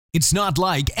It's not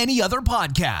like any other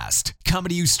podcast.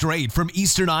 Coming to you straight from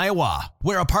Eastern Iowa,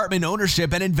 where apartment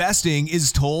ownership and investing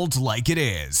is told like it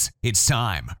is. It's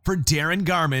time for Darren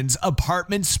Garman's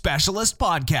Apartment Specialist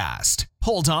Podcast.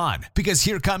 Hold on, because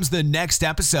here comes the next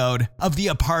episode of the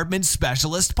Apartment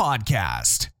Specialist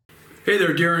Podcast. Hey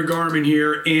there, Darren Garman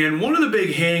here, and one of the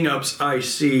big hang-ups I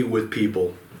see with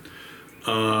people,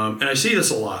 and I see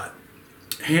this a lot,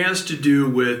 has to do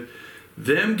with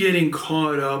them getting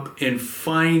caught up in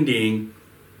finding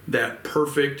that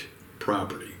perfect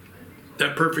property,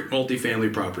 that perfect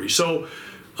multifamily property. So,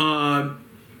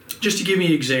 just to give you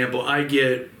an example, I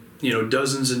get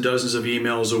dozens and dozens of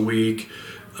emails a week,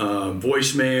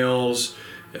 voicemails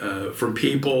from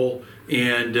people,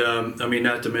 and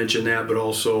not to mention that, but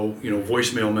also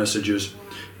voicemail messages,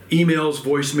 emails,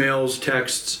 voicemails,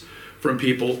 texts from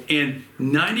people, and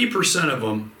 90% of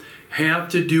them have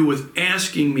to do with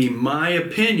asking me my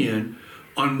opinion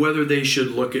on whether they should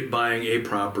look at buying a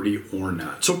property or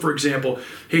not. So for example,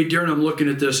 hey Darren, I'm looking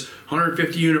at this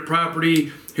 150 unit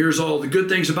property. Here's all the good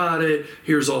things about it.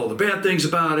 Here's all the bad things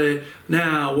about it.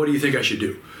 Now, what do you think I should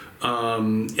do?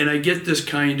 And I get this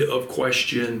kind of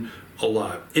question a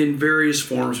lot in various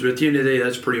forms, but at the end of the day,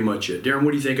 that's pretty much it. Darren,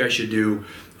 what do you think I should do?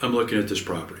 I'm looking at this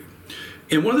property.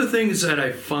 And one of the things that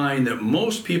I find that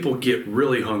most people get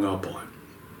really hung up on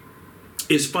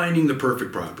is finding the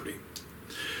perfect property,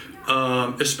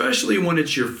 especially when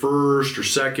it's your first or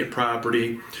second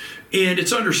property. And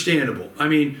it's understandable. I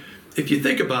mean, if you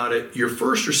think about it, your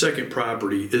first or second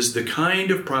property is the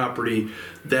kind of property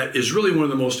that is really one of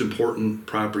the most important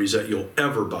properties that you'll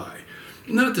ever buy.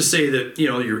 Not to say that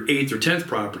your 8th or 10th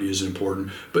property is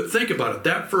important, but think about it.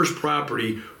 That first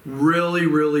property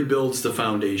really builds the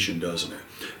foundation, doesn't it?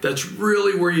 That's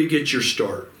really where you get your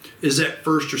start, is that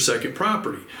first or second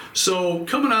property. So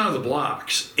coming out of the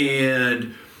blocks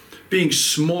and being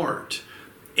smart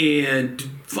and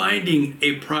finding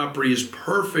a property as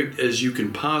perfect as you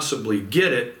can possibly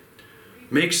get it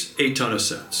makes a ton of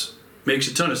sense. Makes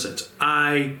a ton of sense.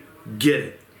 I get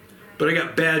it. But I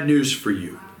got bad news for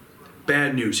you.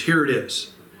 Bad news. Here it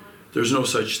is. There's no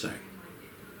such thing.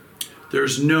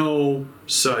 There's no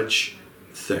such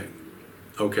thing.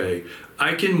 Okay?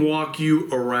 I can walk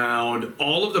you around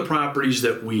all of the properties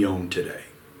that we own today.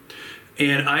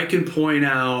 And I can point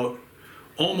out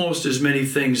almost as many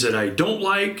things that I don't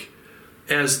like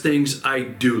as things I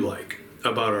do like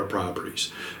about our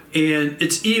properties. And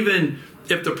it's even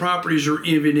if the properties are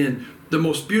even in the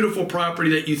most beautiful property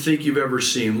that you think you've ever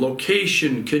seen,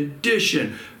 location,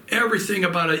 condition, everything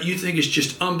about it you think is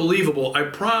just unbelievable. I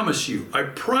promise you,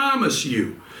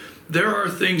 there are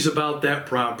things about that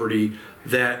property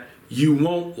that you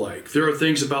won't like. There are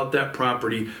things about that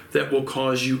property that will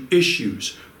cause you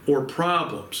issues or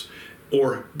problems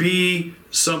or be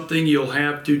something you'll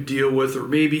have to deal with or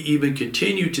maybe even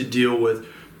continue to deal with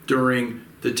during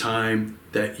the time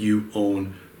that you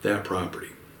own that property.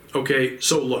 Okay,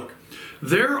 so look,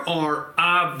 there are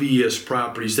obvious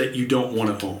properties that you don't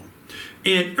want to own.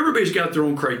 And everybody's got their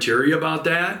own criteria about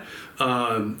that.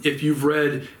 If you've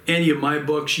read any of my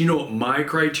books, you know what my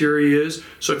criteria is.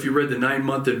 So if you read The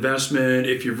 9-Month Investment,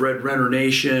 if you've read Renter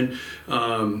Nation,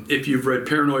 if you've read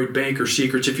Paranoid Banker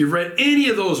Secrets, if you've read any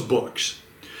of those books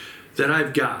that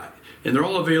I've got, and they're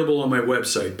all available on my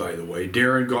website, by the way,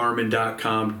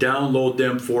 darrengarman.com. Download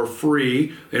them for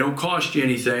free. They don't cost you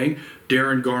anything,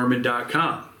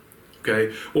 darrengarman.com.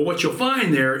 Okay. Well, what you'll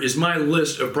find there is my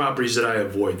list of properties that I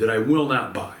avoid, that I will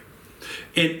not buy.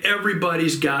 And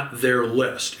everybody's got their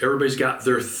list. Everybody's got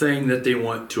their thing that they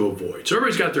want to avoid. So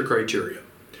everybody's got their criteria.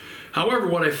 However,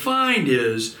 what I find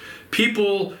is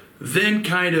people then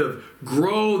kind of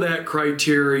grow that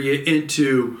criteria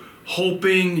into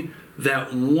hoping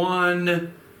that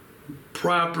one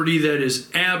property that is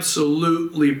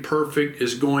absolutely perfect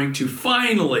is going to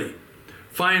finally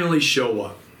show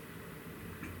up.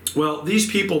 Well, these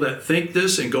people that think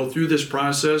this and go through this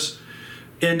process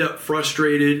end up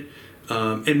frustrated,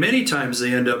 and many times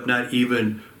they end up not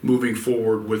even moving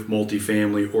forward with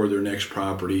multifamily or their next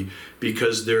property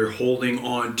because they're holding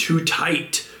on too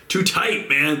tight,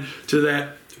 man, to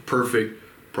that perfect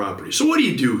property. So what do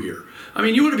you do here? I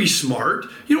mean, you want to be smart.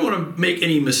 You don't want to make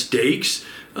any mistakes.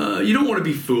 You don't want to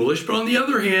be foolish. But on the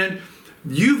other hand,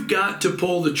 you've got to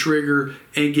pull the trigger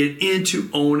and get into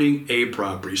owning a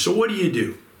property. So what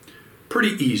do?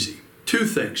 Pretty easy. 2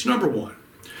 things. Number 1,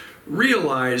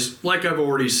 realize, like I've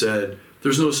already said,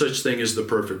 there's no such thing as the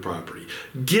perfect property.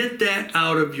 Get that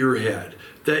out of your head,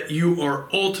 that you are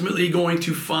ultimately going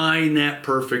to find that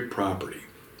perfect property.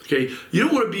 Okay? You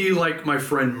don't want to be like my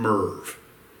friend Merv.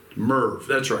 Merv,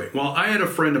 that's right. Well, I had a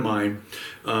friend of mine,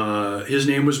 his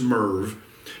name was Merv,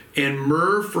 And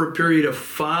Merv, for a period of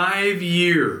 5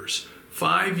 years,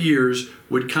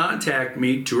 would contact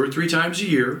me 2 or 3 times a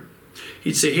year.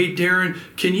 He'd say, "Hey, Darren,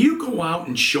 can you go out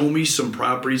and show me some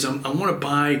properties? I want to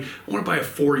buy a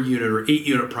 4-unit or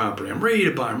 8-unit property. I'm ready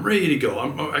to buy. I'm ready to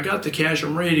go. I got the cash.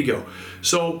 I'm ready to go."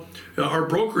 So our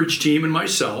brokerage team and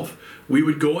myself, we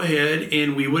would go ahead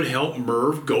and we would help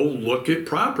Merv go look at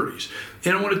properties.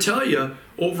 And I want to tell you,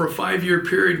 over a 5-year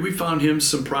period, we found him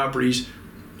some properties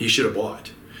he should have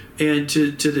bought. And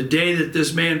to the day that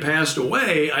this man passed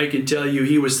away, I can tell you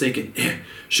he was thinking,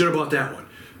 should have bought that one.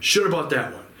 Should have bought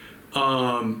that one.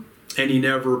 And he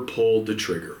never pulled the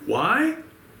trigger. Why?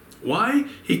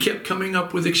 He kept coming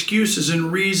up with excuses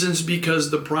and reasons because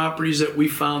the properties that we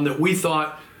found that we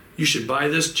thought you should buy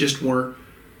this just weren't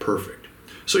perfect.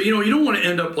 So, you don't want to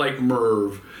end up like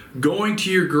Merv, going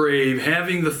to your grave,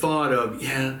 having the thought of,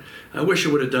 I wish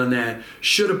I would have done that,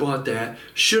 should have bought that,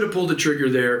 should have pulled the trigger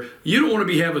there. You don't want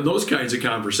to be having those kinds of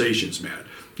conversations, man.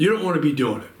 You don't want to be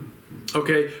doing it.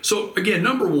 Okay, so again,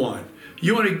 number one,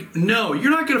 you want to know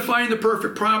you're not going to find the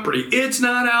perfect property. It's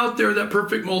not out there. That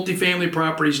perfect multifamily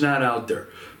property is not out there.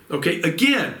 Okay,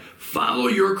 again, follow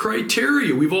your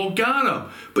criteria. We've all got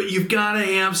them, but you've got to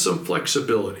have some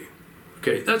flexibility.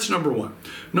 Okay, that's number one.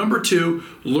 Number two,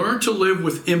 learn to live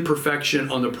with imperfection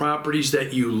on the properties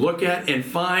that you look at and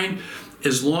find.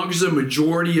 As long as the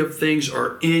majority of things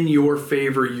are in your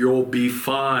favor, you'll be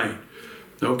fine.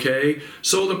 Okay,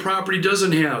 so the property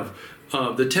doesn't have,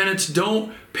 the tenants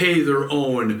don't pay their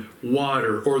own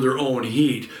water or their own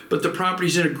heat, but the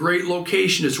property's in a great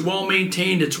location. It's well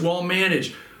maintained. It's well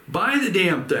managed. Buy the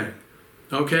damn thing.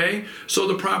 Okay, so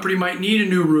the property might need a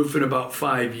new roof in about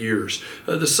 5 years.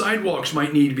 The sidewalks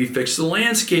might need to be fixed. The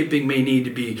landscaping may need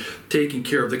to be taken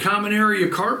care of. The common area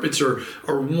carpets are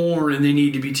worn and they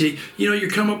need to be taken. You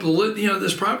come up with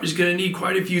this property is going to need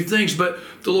quite a few things, but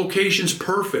the location's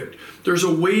perfect. There's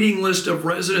a waiting list of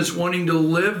residents wanting to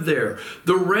live there.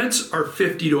 The rents are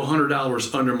 $50 to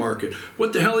 $100 under market.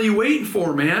 What the hell are you waiting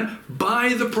for, man?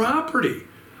 Buy the property.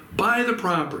 Buy the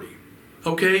property.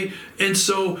 Okay, and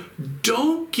so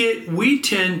we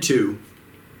tend to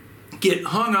get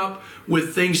hung up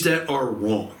with things that are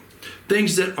wrong,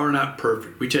 things that are not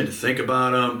perfect. We tend to think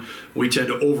about them, we tend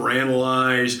to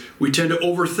overanalyze, we tend to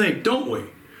overthink, don't we?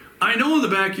 I know in the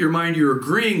back of your mind you're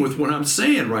agreeing with what I'm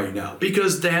saying right now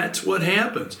because that's what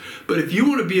happens. But if you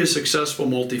want to be a successful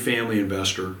multifamily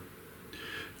investor,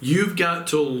 you've got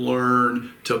to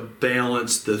learn to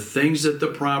balance the things that the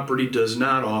property does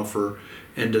not offer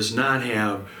and does not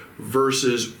have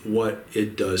versus what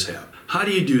it does have. How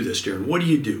do you do this, Darren? What do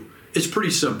you do? It's pretty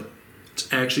simple. It's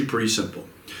actually pretty simple.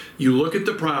 You look at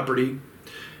the property,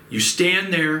 you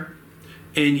stand there,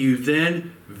 and you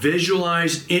then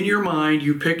visualize in your mind,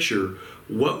 you picture,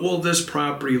 what will this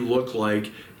property look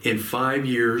like in 5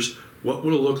 years? What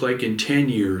will it look like in 10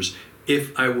 years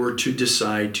if I were to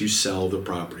decide to sell the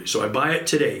property? So I buy it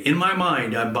today. In my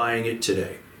mind, I'm buying it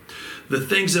today. The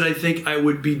things that I think I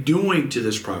would be doing to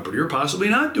this property or possibly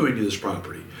not doing to this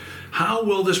property. How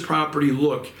will this property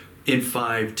look in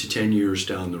 5 to 10 years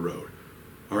down the road?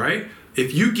 All right?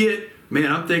 If you get,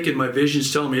 I'm thinking my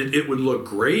vision's telling me it would look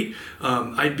great.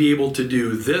 I'd be able to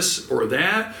do this or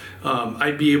that.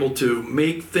 I'd be able to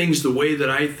make things the way that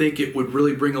I think it would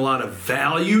really bring a lot of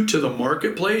value to the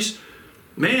marketplace.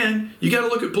 Man, you got to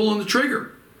look at pulling the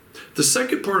trigger. The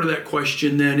second part of that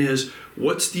question then is,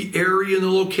 what's the area and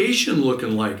the location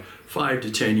looking like 5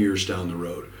 to 10 years down the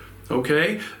road?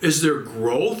 Okay? Is there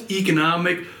growth,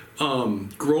 economic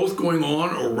growth going on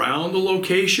around the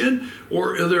location?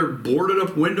 Or are there boarded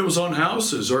up windows on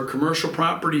houses? Are commercial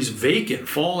properties vacant,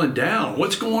 falling down?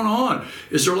 What's going on?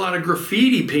 Is there a lot of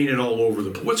graffiti painted all over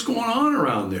the place? What's going on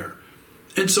around there?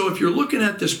 And so if you're looking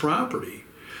at this property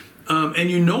and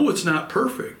it's not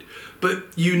perfect, but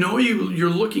you're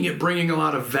looking at bringing a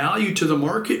lot of value to the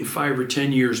market in 5 or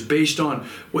 10 years based on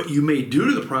what you may do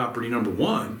to the property, number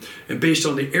one, and based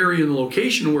on the area and the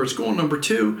location where it's going, number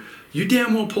two, you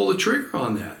damn well pull the trigger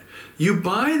on that. You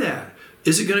buy that.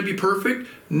 Is it going to be perfect?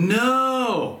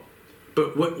 No.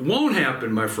 But what won't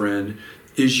happen, my friend,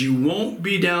 is you won't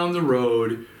be down the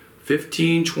road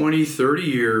 15, 20, 30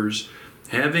 years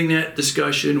having that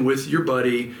discussion with your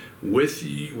buddy, with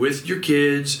your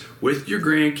kids, with your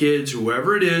grandkids,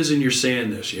 whoever it is, and you're saying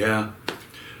this, that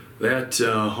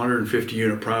 150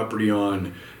 unit property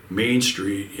on Main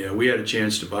Street, we had a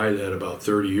chance to buy that about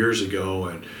 30 years ago,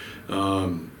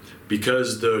 and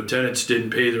because the tenants didn't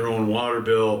pay their own water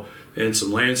bill and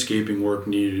some landscaping work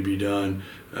needed to be done,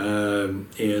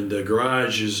 and the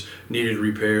garages needed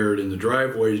repaired and the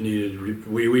driveways needed,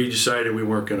 we decided we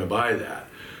weren't going to buy that.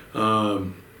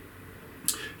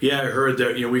 I heard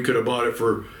that we could have bought it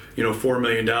for $4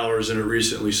 million and it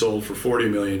recently sold for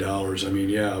 $40 million. I mean,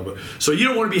 yeah, but so you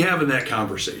don't want to be having that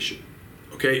conversation.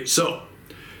 Okay, so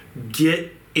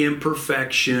get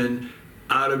imperfection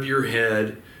out of your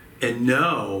head and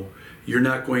know you're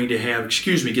not going to have,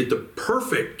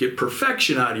 get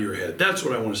perfection out of your head. That's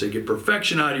what I want to say. Get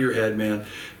perfection out of your head, man.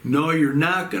 No, you're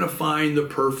not going to find the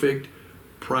perfect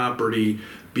property.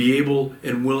 Be able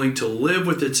and willing to live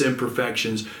with its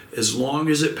imperfections. As long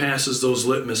as it passes those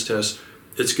litmus tests,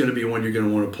 it's going to be one you're going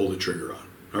to want to pull the trigger on.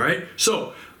 All right?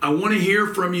 So I want to hear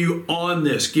from you on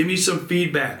this. Give me some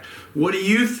feedback. What do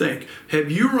you think? Have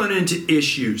you run into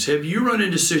issues? Have you run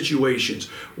into situations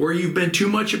where you've been too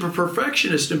much of a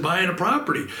perfectionist in buying a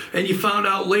property and you found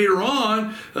out later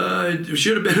on it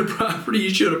should have been a property you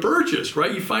should have purchased,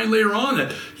 right? You find later on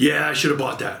that, yeah, I should have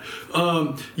bought that.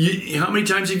 How many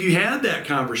times have you had that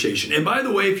conversation? And by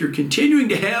the way, if you're continuing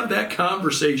to have that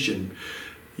conversation,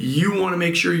 you want to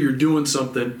make sure you're doing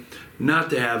something not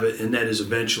to have it, and that is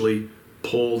eventually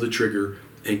pull the trigger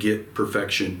and get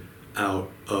perfection out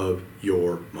of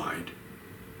your mind.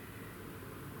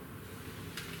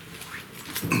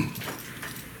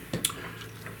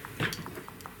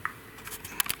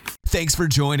 Thanks for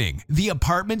joining the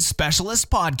Apartment Specialist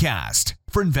Podcast.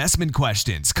 For investment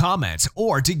questions, comments,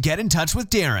 or to get in touch with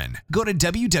Darren, go to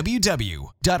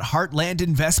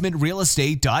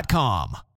www.heartlandinvestmentrealestate.com.